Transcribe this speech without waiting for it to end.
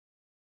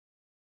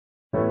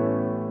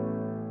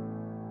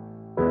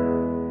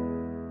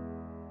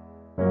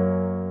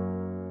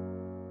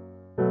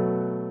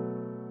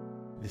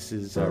This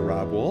is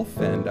Rob Wolf,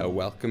 and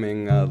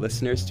welcoming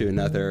listeners to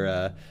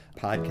another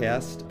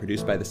podcast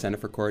produced by the Center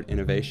for Court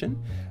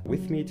Innovation.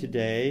 With me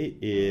today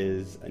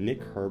is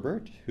Nick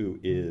Herbert, who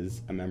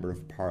is a member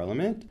of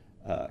Parliament,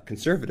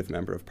 conservative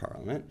member of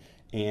Parliament,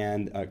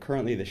 and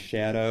currently the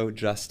Shadow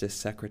Justice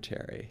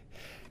Secretary.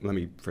 Let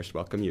me first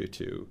welcome you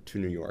to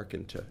New York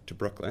and to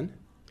Brooklyn.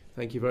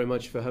 Thank you very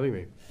much for having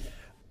me.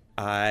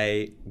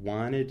 I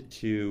wanted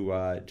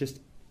to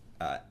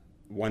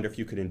wonder if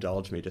you could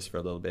indulge me just for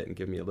a little bit and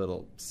give me a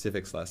little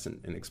civics lesson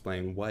and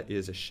explain what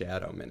is a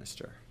shadow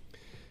minister.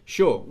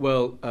 Sure.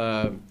 Well,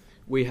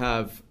 we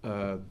have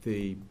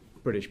the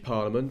British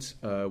Parliament,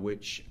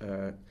 which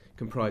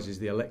comprises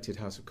the elected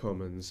House of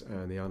Commons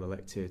and the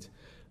unelected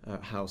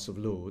House of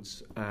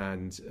Lords,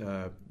 and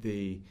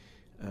the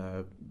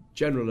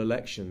general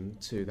election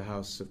to the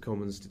House of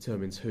Commons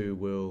determines who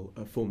will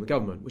form the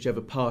government.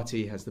 Whichever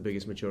party has the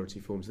biggest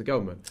majority forms the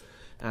government.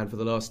 And for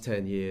the last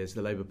 10 years,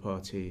 the Labour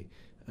Party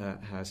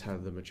has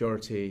had the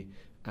majority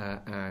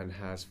and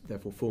has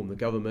therefore formed the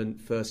government,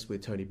 first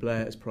with Tony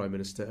Blair as Prime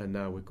Minister and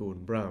now with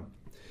Gordon Brown.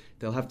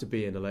 There'll have to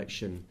be an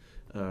election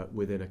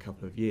within a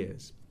couple of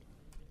years.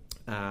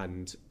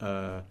 And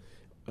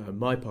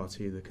my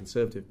party, the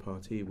Conservative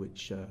Party,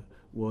 which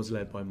was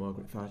led by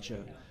Margaret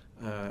Thatcher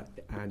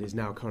and is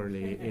now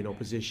currently in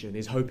opposition,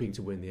 is hoping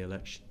to win the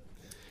election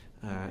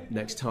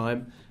next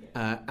time.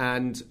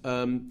 And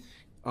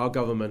our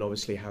government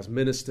obviously has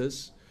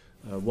ministers.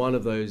 One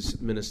of those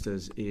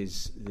ministers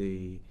is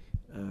the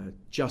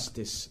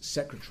Justice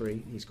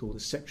Secretary. He's called the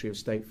Secretary of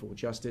State for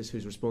Justice,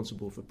 who's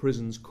responsible for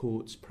prisons,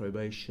 courts,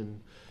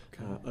 probation,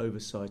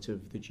 oversight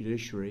of the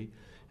judiciary.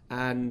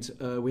 And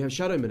we have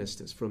shadow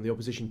ministers from the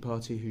opposition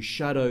party who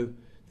shadow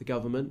the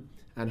government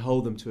and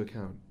hold them to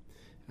account.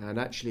 And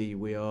actually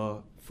we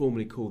are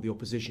formally called the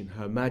opposition,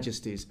 Her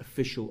Majesty's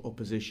official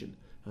opposition.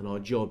 And our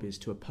job is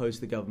to oppose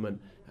the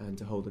government and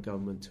to hold the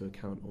government to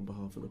account on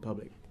behalf of the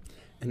public.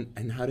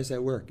 And how does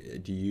that work?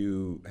 Do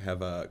you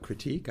have a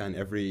critique on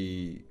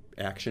every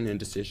action and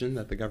decision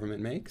that the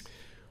government makes?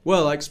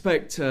 Well, I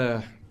expect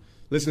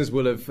listeners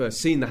will have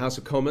seen the House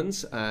of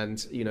Commons,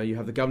 and you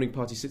have the governing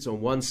party sits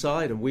on one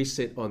side and we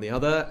sit on the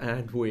other,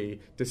 and we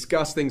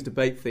discuss things,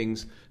 debate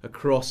things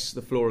across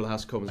the floor of the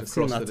House of Commons. I've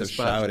seen lots of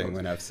shouting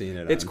when I've seen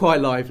it. It's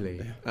quite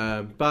lively,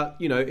 but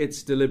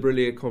it's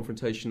deliberately a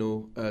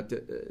confrontational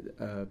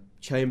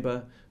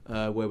chamber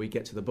where we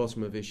get to the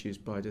bottom of issues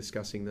by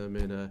discussing them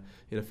in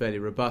a fairly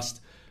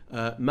robust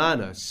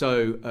manner.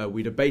 So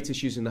we debate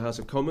issues in the House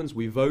of Commons,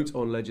 we vote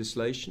on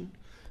legislation,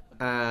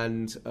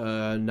 and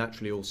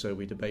naturally also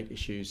we debate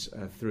issues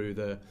through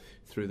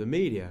the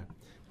media.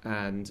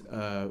 And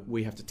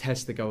we have to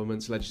test the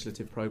government's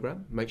legislative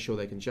programme, make sure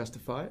they can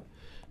justify it,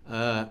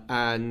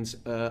 and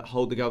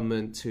hold the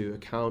government to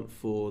account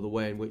for the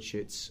way in which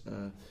it's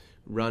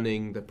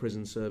running the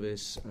prison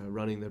service,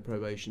 running the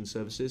probation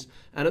services.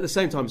 And at the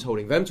same time as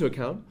holding them to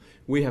account,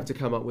 we have to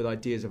come up with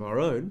ideas of our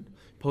own,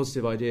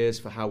 positive ideas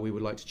for how we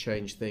would like to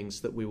change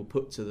things that we will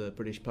put to the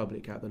British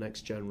public at the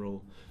next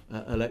general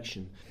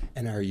election.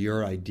 And are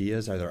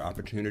there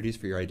opportunities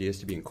for your ideas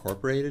to be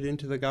incorporated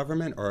into the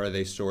government, or are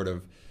they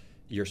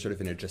you're sort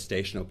of in a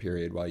gestational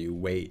period while you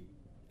wait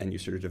and you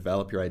sort of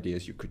develop your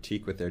ideas, you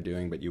critique what they're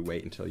doing, but you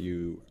wait until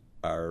you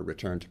are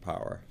returned to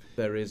power?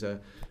 There is a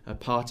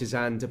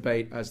partisan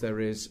debate, as there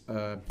is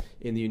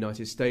in the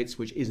United States,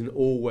 which isn't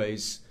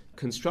always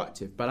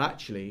constructive. But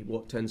actually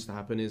what tends to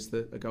happen is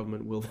that the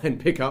government will then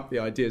pick up the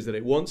ideas that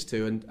it wants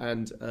to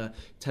and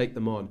take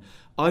them on.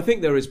 I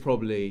think there is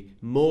probably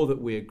more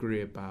that we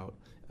agree about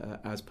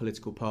as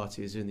political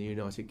parties in the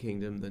United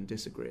Kingdom than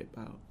disagree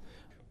about.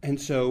 And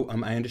so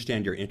I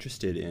understand you're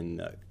interested in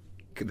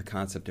the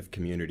concept of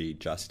community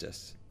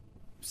justice,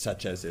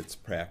 such as it's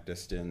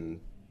practiced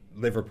in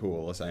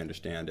Liverpool, as I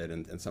understand it,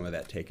 and some of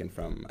that taken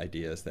from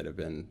ideas that have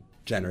been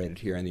generated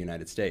here in the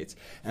United States.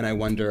 And I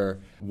wonder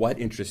what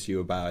interests you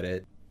about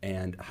it,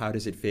 and how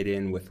does it fit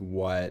in with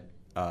what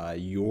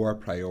your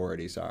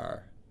priorities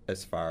are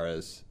as far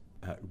as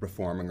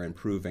reforming or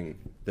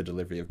improving the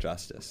delivery of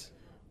justice?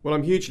 Well,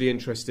 I'm hugely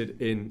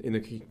interested in the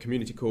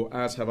community court,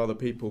 as have other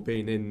people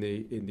been in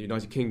the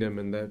United Kingdom,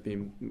 and there have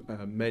been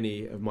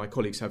many of my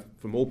colleagues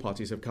from all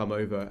parties have come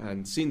over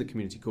and seen the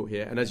community court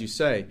here. And as you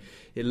say,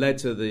 it led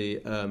to the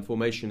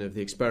formation of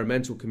the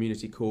experimental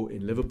community court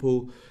in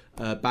Liverpool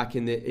back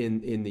in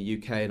the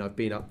UK, and I've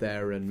been up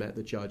there and met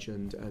the judge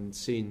and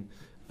seen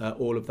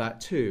all of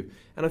that too.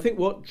 And I think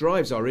what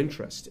drives our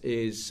interest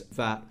is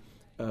that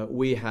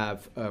we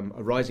have a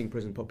rising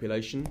prison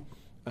population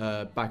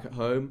back at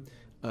home.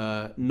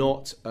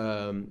 Not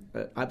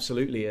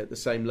absolutely at the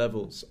same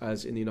levels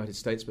as in the United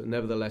States, but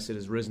nevertheless it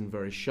has risen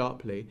very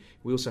sharply.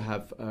 We also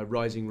have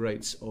rising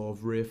rates of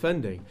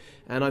reoffending,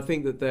 and I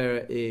think that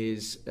there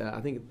is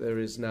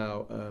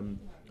now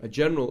a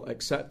general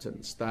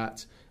acceptance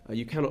that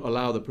you cannot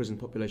allow the prison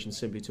population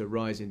simply to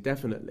rise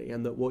indefinitely,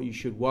 and that what you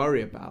should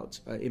worry about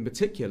in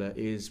particular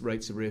is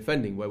rates of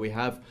reoffending, where we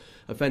have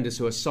offenders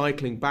who are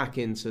cycling back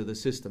into the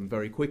system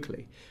very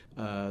quickly.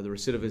 The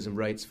recidivism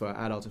rates for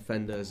adult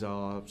offenders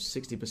are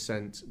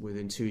 60%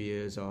 within 2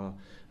 years are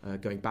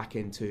going back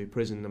into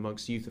prison.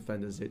 Amongst youth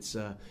offenders, it's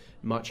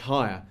much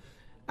higher.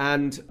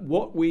 And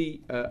what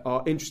we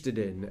are interested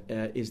in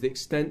is the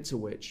extent to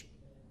which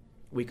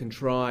we can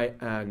try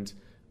and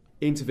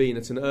intervene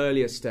at an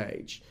earlier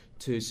stage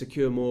to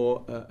secure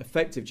more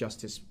effective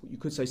justice, you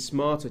could say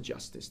smarter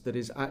justice, that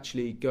is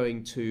actually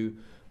going to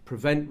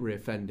prevent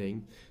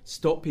reoffending,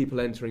 stop people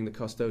entering the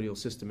custodial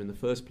system in the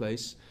first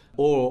place,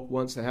 or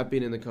once they have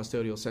been in the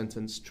custodial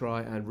sentence,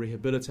 try and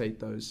rehabilitate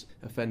those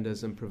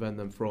offenders and prevent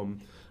them from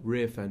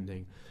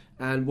reoffending.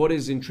 And what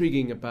is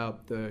intriguing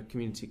about the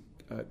community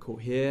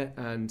court here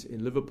and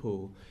in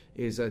Liverpool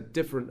is a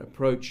different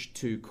approach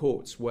to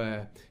courts,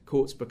 where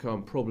courts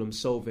become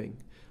problem-solving,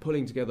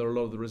 pulling together a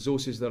lot of the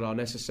resources that are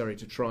necessary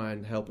to try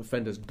and help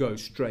offenders go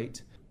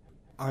straight.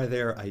 Are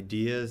there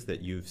ideas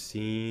that you've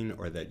seen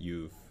or that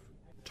you've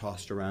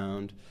tossed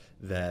around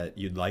that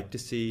you'd like to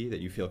see, that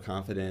you feel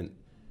confident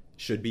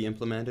should be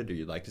implemented or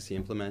you'd like to see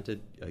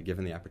implemented,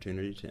 given the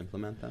opportunity to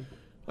implement them?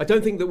 I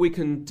don't think that we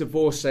can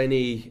divorce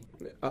any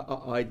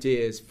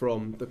ideas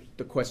from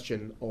the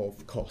question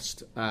of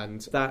cost,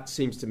 and that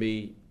seems to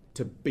me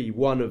to be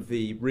one of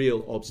the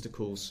real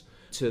obstacles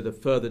to the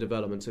further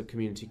development of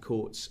community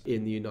courts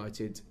in the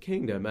United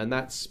Kingdom, and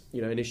that's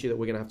an issue that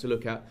we're going to have to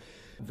look at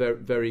very,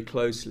 very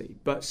closely.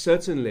 But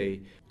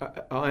certainly,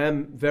 I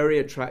am very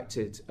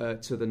attracted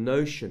to the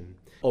notion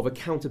of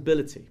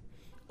accountability,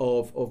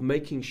 of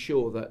making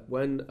sure that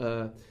when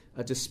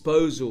a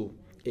disposal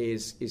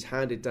is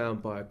handed down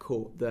by a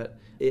court, that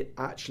it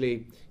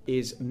actually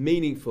is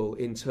meaningful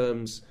in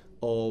terms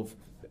of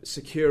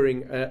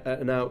securing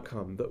an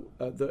outcome,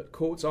 that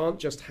courts aren't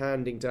just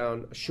handing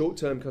down a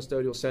short-term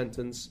custodial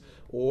sentence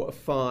or a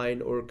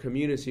fine or a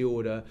community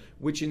order,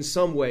 which in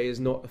some way is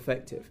not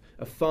effective.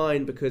 A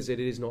fine because it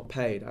is not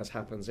paid, as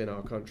happens in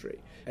our country.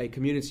 A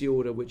community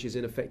order which is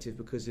ineffective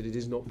because it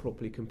is not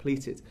properly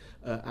completed,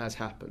 as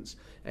happens.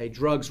 A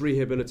drugs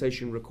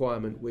rehabilitation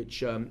requirement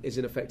which is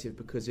ineffective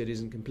because it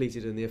isn't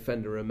completed and the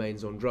offender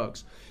remains on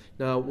drugs.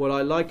 Now, what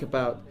I like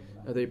about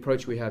the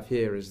approach we have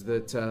here is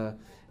that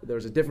there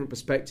is a different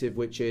perspective,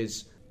 which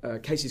is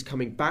cases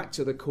coming back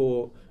to the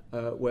court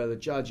where the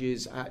judge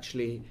is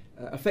actually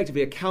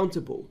effectively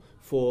accountable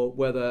for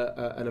whether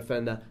an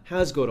offender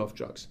has got off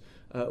drugs,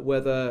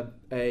 whether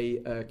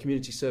a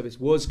community service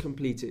was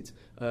completed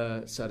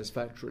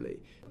satisfactorily.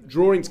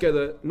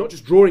 Not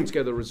just drawing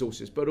together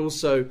resources, but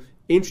also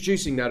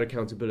introducing that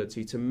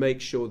accountability to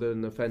make sure that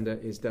an offender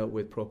is dealt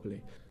with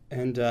properly.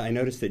 And I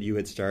noticed that you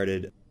had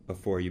started,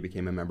 before you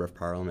became a member of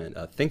Parliament,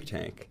 a think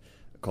tank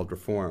called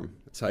Reform.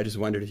 So I just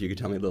wondered if you could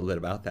tell me a little bit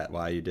about that,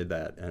 why you did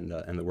that, and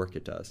the work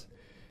it does.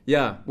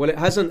 Yeah, well, it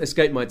hasn't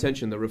escaped my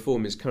attention that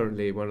reform is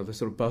currently one of the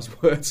sort of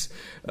buzzwords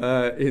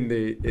in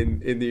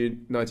the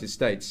United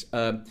States.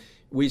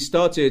 We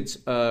started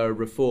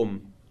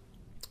reform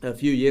a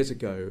few years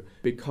ago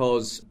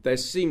because there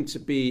seemed to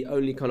be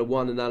only kind of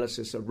one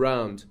analysis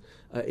around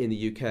in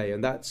the UK,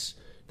 and that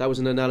was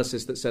an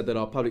analysis that said that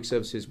our public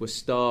services were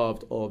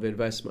starved of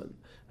investment,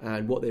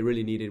 and what they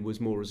really needed was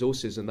more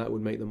resources, and that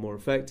would make them more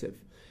effective.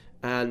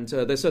 And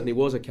there certainly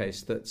was a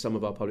case that some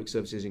of our public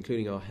services,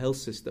 including our health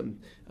system,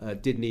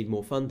 did need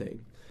more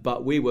funding.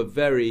 But we were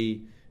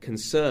very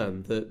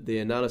concerned that the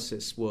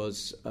analysis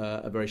was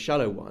a very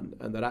shallow one,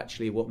 and that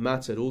actually what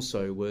mattered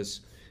also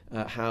was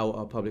how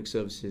our public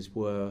services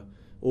were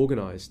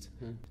organised,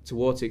 to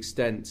what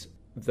extent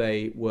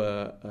they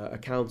were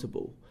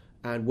accountable,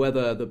 and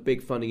whether the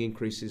big funding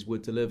increases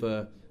would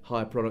deliver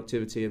higher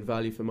productivity and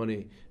value for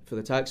money for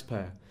the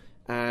taxpayer.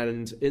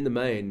 And in the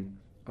main,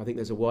 I think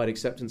there's a wide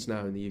acceptance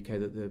now in the UK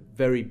that the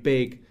very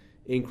big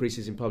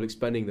increases in public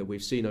spending that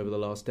we've seen over the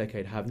last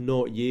decade have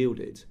not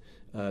yielded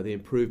the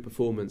improved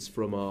performance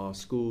from our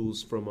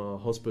schools, from our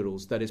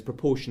hospitals, that is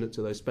proportionate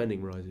to those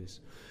spending rises.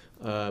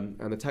 And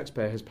the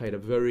taxpayer has paid a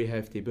very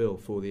hefty bill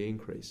for the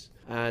increase.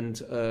 And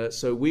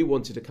so we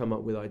wanted to come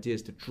up with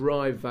ideas to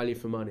drive value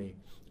for money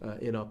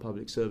in our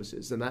public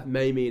services. And that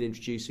may mean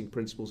introducing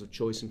principles of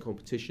choice and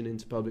competition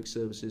into public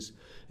services.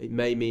 It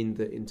may mean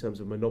that in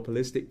terms of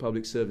monopolistic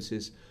public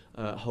services,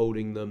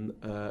 holding them,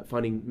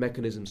 finding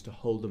mechanisms to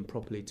hold them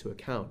properly to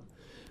account.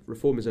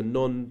 Reform is a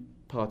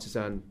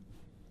non-partisan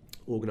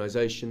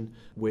organisation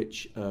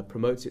which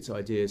promotes its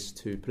ideas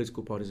to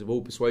political parties of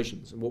all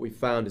persuasions. And what we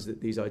found is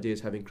that these ideas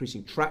have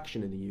increasing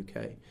traction in the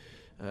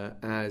UK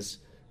as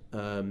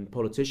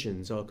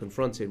politicians are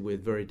confronted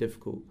with very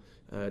difficult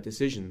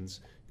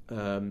decisions.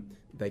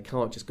 They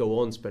can't just go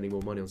on spending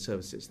more money on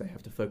services. They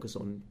have to focus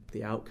on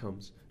the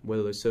outcomes,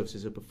 whether those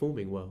services are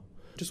performing well.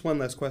 Just one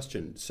last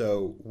question.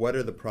 So what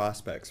are the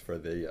prospects for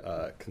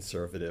the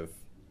Conservative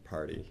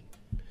Party?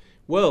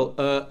 Well,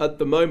 at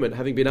the moment,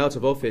 having been out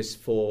of office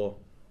for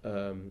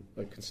a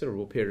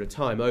considerable period of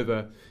time,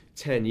 over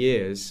 10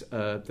 years,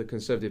 the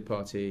Conservative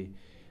Party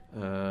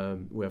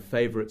We're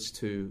favourites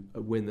to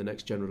win the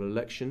next general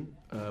election,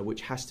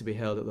 which has to be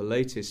held at the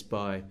latest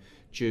by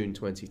June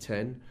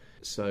 2010.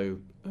 So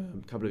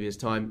a couple of years'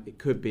 time, it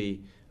could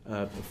be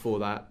before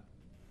that.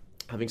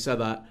 Having said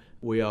that,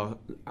 we are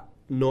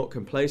not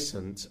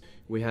complacent.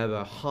 We have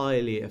a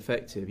highly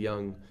effective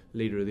young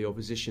leader of the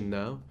opposition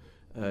now,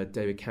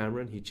 David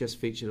Cameron. He just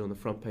featured on the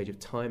front page of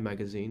Time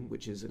magazine,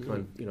 which is a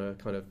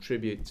kind of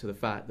tribute to the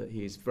fact that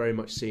he's very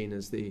much seen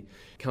as the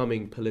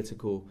coming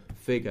political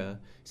figure.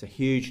 He's a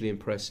hugely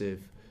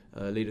impressive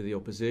leader of the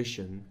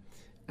opposition,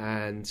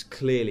 and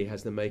clearly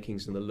has the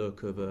makings and the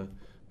look of a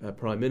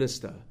prime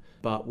minister.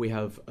 But we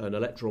have an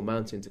electoral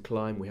mountain to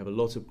climb. We have a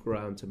lot of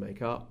ground to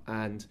make up.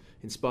 And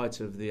in spite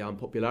of the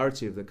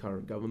unpopularity of the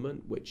current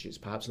government, which is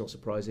perhaps not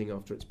surprising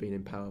after it's been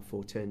in power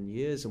for 10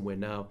 years, and we're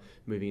now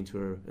moving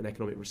into an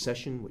economic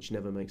recession, which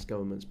never makes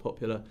governments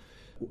popular,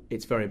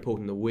 it's very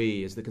important that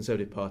we, as the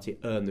Conservative Party,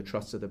 earn the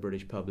trust of the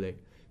British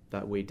public,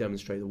 that we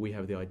demonstrate that we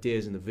have the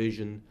ideas and the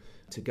vision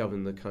to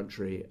govern the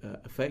country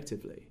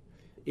effectively.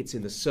 It's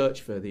in the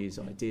search for these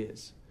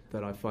ideas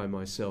that I find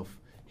myself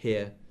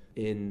here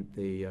in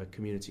the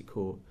community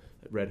court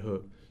at Red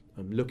Hook,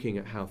 looking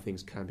at how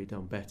things can be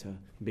done better,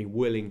 and being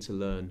willing to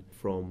learn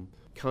from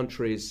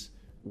countries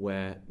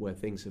where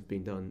things have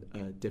been done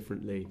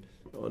differently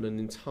on an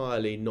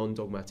entirely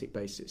non-dogmatic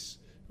basis,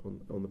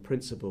 on the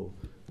principle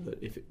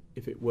that if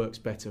it works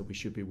better, we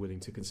should be willing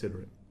to consider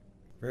it.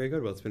 Very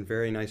good. Well, it's been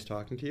very nice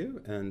talking to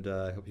you, and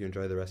I hope you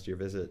enjoy the rest of your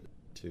visit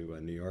to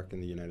New York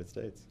and the United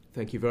States.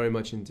 Thank you very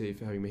much indeed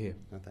for having me here.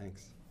 Oh,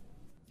 thanks.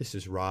 This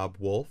is Rob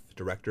Wolf,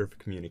 Director of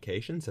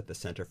Communications at the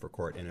Center for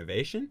Court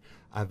Innovation.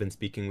 I've been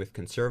speaking with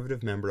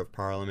Conservative Member of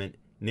Parliament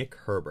Nick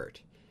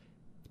Herbert.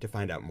 To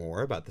find out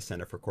more about the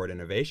Center for Court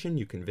Innovation,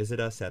 you can visit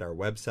us at our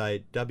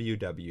website,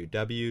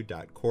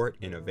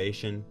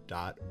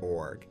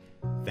 www.courtinnovation.org.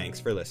 Thanks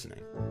for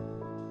listening.